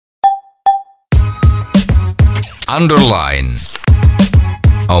underline.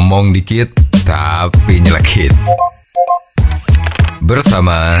 Omong dikit tapi nyelekit.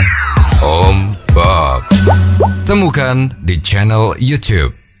 Bersama Om Bob. Temukan di channel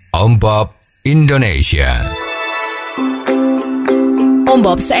YouTube Om Bob Indonesia. Om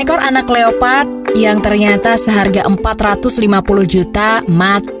Bob, seekor anak leopard yang ternyata seharga 450 juta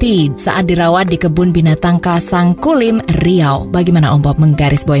mati saat dirawat di kebun binatang Kasangkulim, Riau. Bagaimana Om Bob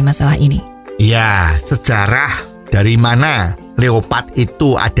menggarisbawahi masalah ini? Ya, sejarah dari mana leopard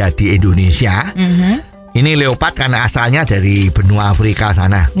itu ada di Indonesia. Ini leopard karena asalnya dari benua Afrika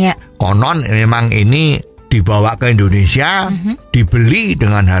sana. Ya. Konon memang ini dibawa ke Indonesia, dibeli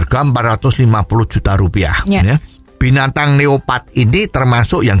dengan harga 450 juta rupiah. Ya. Binatang leopard ini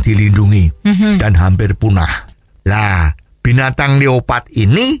termasuk yang dilindungi dan hampir punah. Lah, binatang leopard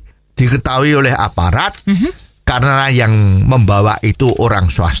ini diketahui oleh aparat karena yang membawa itu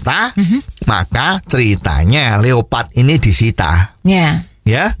orang swasta, maka ceritanya leopard ini disita. Ya,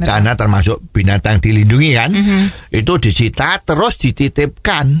 betul. Karena termasuk binatang dilindungi kan. Itu disita terus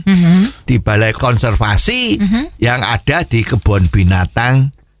dititipkan di balai konservasi yang ada di kebun binatang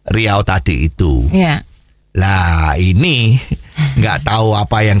Riau tadi itu. Ya. Lah ini nggak tahu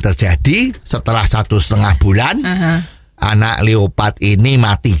apa yang terjadi setelah 1,5 bulan anak leopard ini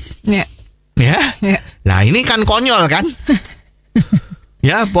mati. Ya. Nah ini kan konyol kan?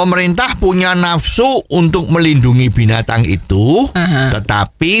 Ya, pemerintah punya nafsu untuk melindungi binatang itu,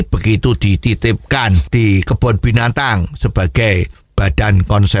 tetapi begitu dititipkan di kebun binatang sebagai badan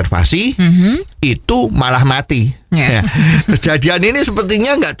konservasi, itu malah mati. Ya. Kejadian ini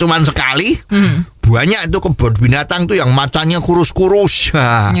sepertinya nggak cuma sekali. Banyak itu kebun binatang tuh yang matanya kurus-kurus.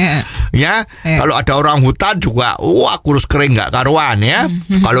 Ya, kalau ada orang hutan juga, wah kurus kering nggak karuan ya.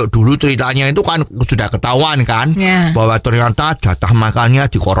 Kalau dulu ceritanya itu kan sudah ketahuan kan, bahwa ternyata jatah makannya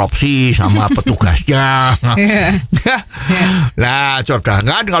dikorupsi sama petugasnya. Nah,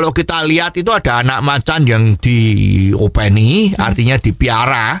 sedangkan kalau kita lihat itu ada anak macan yang diopeni, artinya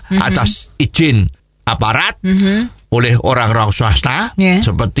dipiara atas izin aparat oleh orang-orang swasta,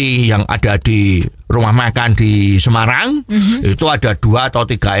 seperti yang ada di rumah makan di Semarang. Itu ada 2 atau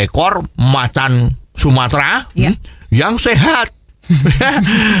 3 ekor macan Sumatera yang sehat.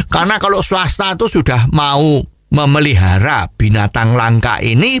 Karena kalau swasta itu sudah mau memelihara binatang langka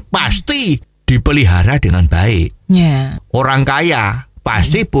ini, pasti dipelihara dengan baik. Orang kaya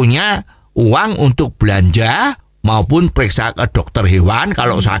pasti punya uang untuk belanja maupun periksa ke dokter hewan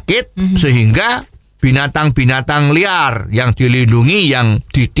kalau sakit, sehingga binatang-binatang liar yang dilindungi, yang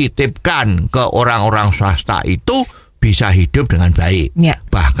dititipkan ke orang-orang swasta itu bisa hidup dengan baik.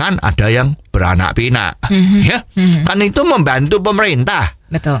 Bahkan ada yang beranak pinak. Kan itu membantu pemerintah.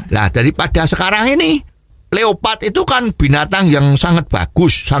 Betul. Nah, daripada sekarang ini leopard itu kan binatang yang sangat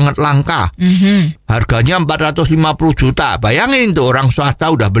bagus, sangat langka. Harganya 450 juta. Bayangin tuh orang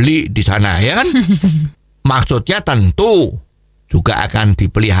swasta udah beli di sana, ya kan? Maksudnya tentu juga akan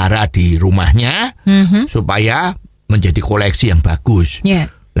dipelihara di rumahnya supaya menjadi koleksi yang bagus.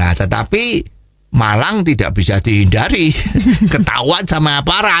 Nah, tetapi malang tidak bisa dihindari, ketahuan sama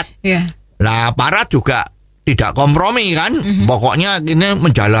aparat. Nah, aparat juga tidak kompromi kan, pokoknya ini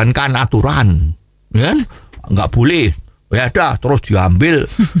menjalankan aturan, kan? Nggak boleh. Ya dah, terus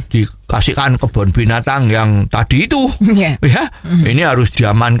diambil, dikasihkan kebun binatang yang tadi itu. Ini harus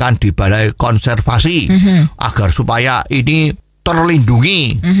diamankan di balai konservasi agar supaya ini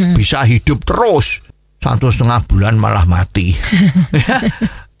terlindungi, bisa hidup terus. 1,5 bulan malah mati.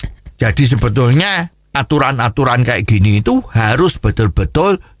 Jadi sebetulnya aturan-aturan kayak gini itu harus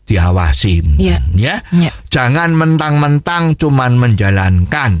betul-betul diawasin. Jangan mentang-mentang cuman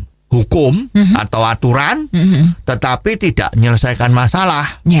menjalankan hukum atau aturan, tetapi tidak menyelesaikan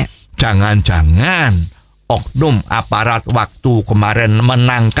masalah. Jangan-jangan oknum aparat waktu kemarin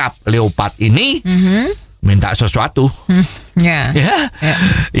menangkap leopard ini minta sesuatu.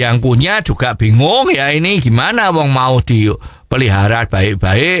 Yang punya juga bingung, ya ini gimana wong mau dipelihara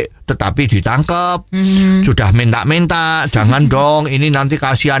baik-baik tetapi ditangkap. Sudah minta-minta, jangan dong, ini nanti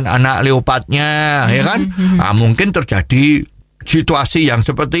kasihan anak leopardnya, ya kan? Nah, mungkin terjadi situasi yang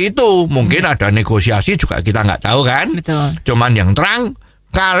seperti itu. Mungkin ada negosiasi juga, kita nggak tahu kan. Betul. Cuman yang terang,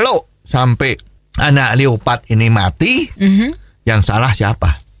 kalau sampai anak leopard ini mati, yang salah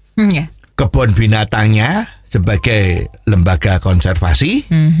siapa? Kebun binatangnya sebagai lembaga konservasi,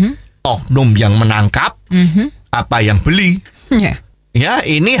 oknum yang menangkap, apa yang beli. Ya,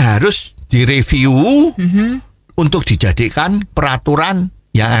 ini harus direview untuk dijadikan peraturan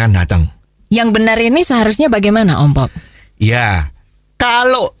yang akan datang. Yang benar ini seharusnya bagaimana, Om Bob? Ya,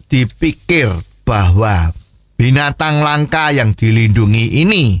 kalau dipikir bahwa binatang langka yang dilindungi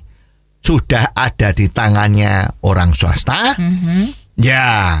ini sudah ada di tangannya orang swasta,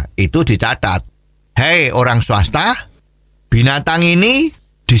 ya itu dicatat. Hei orang swasta, binatang ini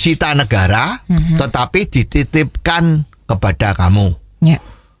disita negara, tetapi dititipkan kepada kamu. Ya.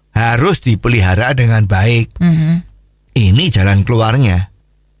 Harus dipelihara dengan baik. Ini jalan keluarnya.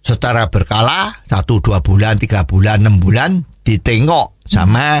 Secara berkala 1-2 bulan, 3 bulan, 6 bulan ditengok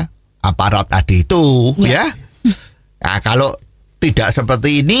sama aparat tadi itu, ya. Nah, kalau tidak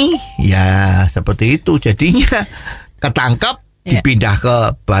seperti ini, ya seperti itu jadinya ketangkep, dipindah ke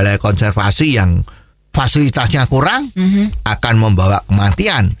balai konservasi yang fasilitasnya kurang, akan membawa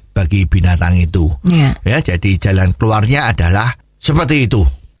kematian bagi binatang itu. Ya, jadi jalan keluarnya adalah seperti itu.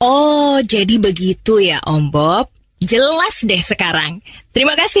 Oh, jadi begitu ya Om Bob. Jelas deh sekarang.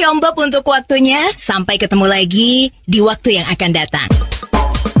 Terima kasih Om Bob untuk waktunya. Sampai ketemu lagi di waktu yang akan datang.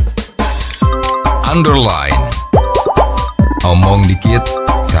 Underline. Omong dikit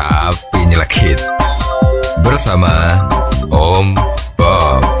tapi nyelekit. Bersama Om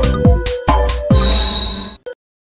Bob.